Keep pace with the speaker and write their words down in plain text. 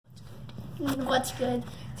What's good?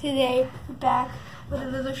 Today we're back with a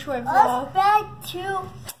little short vlog. Back to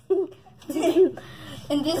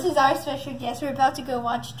And this is our special guest. We're about to go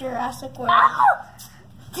watch Jurassic World.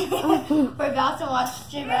 We're about to watch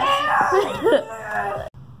Jurassic World.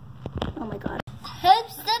 oh my god.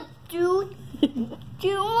 Hipster dude.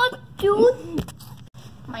 Dude.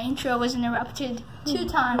 My intro was interrupted 2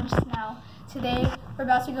 times now. Today we're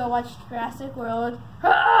about to go watch Jurassic World.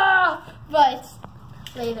 But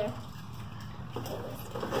later.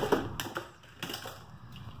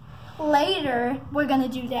 Later we're gonna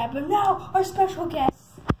do that. But now our special guest.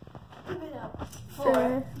 Give it up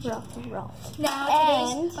for Ralph. now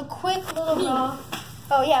today's a quick little vlog.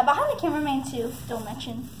 Oh yeah, behind the cameraman too. Don't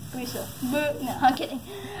mention Bruce. No, I'm kidding.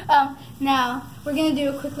 Now we're gonna do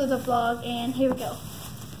a quick little vlog, and here we go.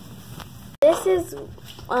 This is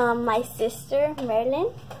my sister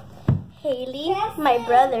Marilyn, Haley, my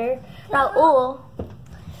brother Raul,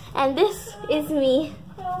 and this is me.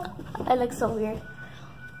 I look so weird.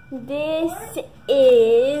 This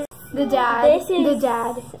is The dad. This is the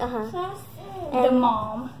dad. And The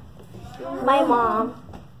mom. my mom.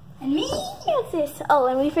 And me. What's this? Oh,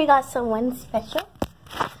 and we forgot someone special.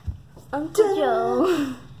 Uncle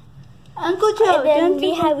Joe. Uncle Joe. And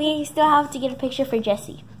then we still have to get a picture for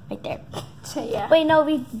Jessie right there. So yeah. Wait, no,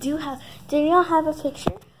 we do have. Do you all have a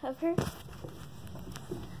picture of her?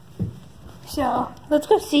 So let's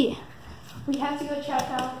go see. We have to go check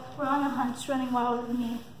out. We're on a hunt, running wild with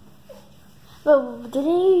me. But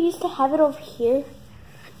didn't you used to have it over here?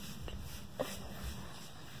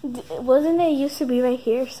 Wasn't it used to be right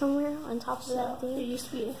here somewhere on top of that There thing? used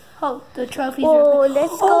to be. Oh, the trophies. Oh, are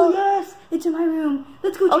let's Oh go. yes, it's in my room.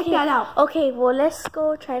 Let's go check that out. Okay, well, let's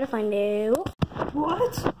go try to find it.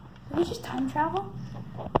 What? Did we just time travel?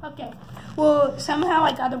 Okay. Well, somehow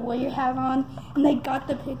I got a warrior hat on, and I got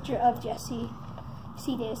the picture of Jessie.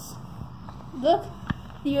 See this? Look,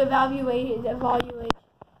 the evaluate.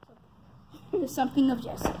 There's something of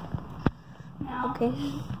Jessie. Now, Okay.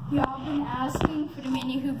 y'all been asking for the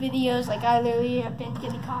mini hoop videos. Like I literally have been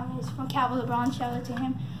getting comments from Cal LeBron, shout out to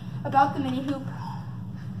him, about the mini hoop.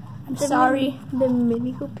 I'm sorry. The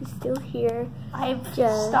mini hoop is still here. I've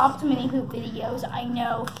Just- stopped mini hoop videos. I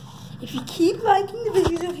know. If you keep liking the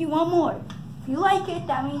videos, if you want more, if you like it,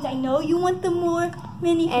 that means I know you want the more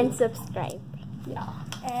mini hoop. And subscribe. Yeah.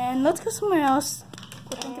 And let's go somewhere else.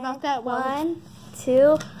 We'll think about that. 1,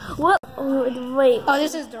 2. What? Oh, wait. Oh,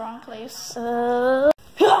 this is the wrong place. Not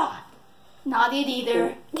it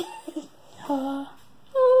either.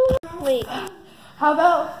 Wait. How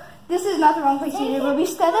about this is not the wrong place either, but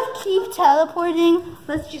instead of keep teleporting,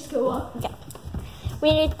 let's just go up. Yeah.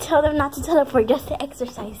 We need to tell them not to teleport, just to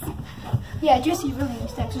exercise. Yeah, Jessie really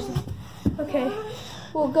needs to exercise. Okay,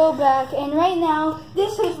 we'll go back, and right now,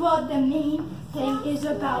 this is what the main thing is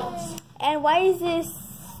about. And why is this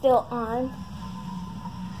still on?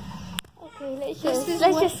 Okay, let's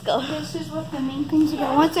just go. This is what the main thing's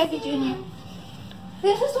about. 1 second, Junior.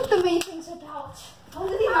 This is what the main thing's about. How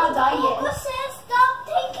did he not die yet? Stop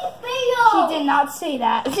taking video. She did not say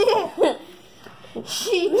that.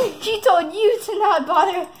 She told you to not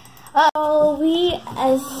bother. So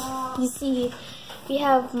as you see, we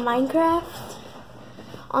have Minecraft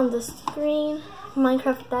on the screen.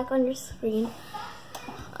 Minecraft back on your screen.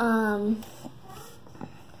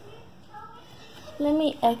 Let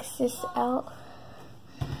me X this out.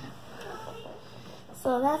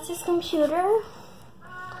 So that's his computer.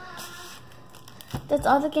 That's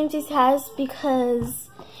all the games he has because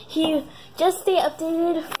he just stay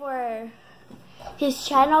updated for his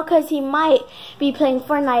channel because he might be playing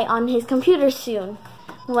Fortnite on his computer soon.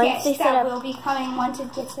 Once they set up, will be coming once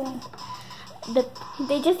it gets in.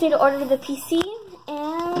 they just need to order the PC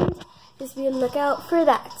and just be on the lookout for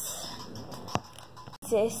that.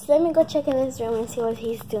 Let me go check in his room and see what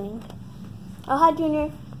he's doing. Oh, hi, Junior.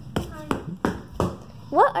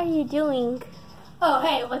 What are you doing? Oh,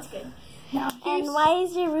 hey, what's good? Now, And why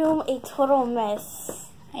is your room a total mess?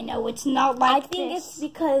 I know it's not like I think this. it's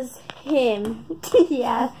because him.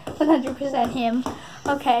 Yeah, 100% him.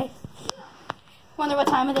 Okay. Wonder what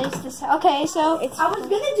time it is. Okay, so I was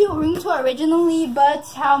gonna do a room tour originally, but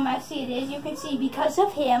how messy it is, you can see because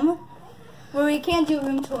of him, where we can't do a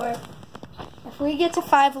room tour. If we get to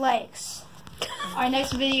 5 likes, our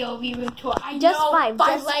next video will be room tour. I Just know 5.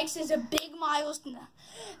 5 likes is a big milestone.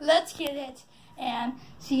 Let's get it. And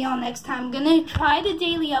see y'all next time. I'm gonna try to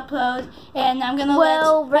daily upload, and I'm gonna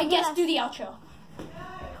let my guest do the outro.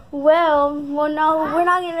 Well, no, we're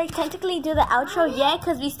not gonna technically do the outro yet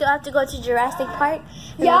because we still have to go to Jurassic Park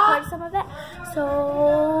and record some of that.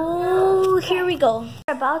 So here we go.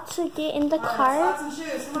 We're about to get in the car.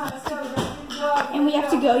 and we have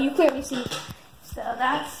to go. You clearly see. So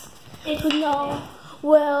that's it. No.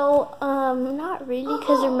 Well, not really,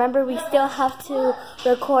 because remember, we still have to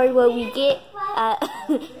record what we get at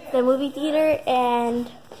the movie theater, and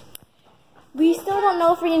we still don't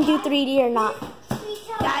know if we're going to do 3D or not.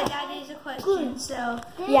 That is a question, so.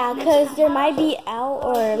 Yeah, because there might be out,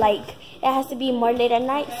 or like, it has to be more late at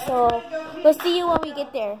night, so we'll see you when we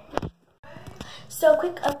get there. So,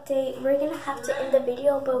 quick update, we're going to have to end the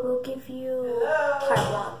video, but we'll give you part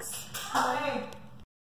vlogs.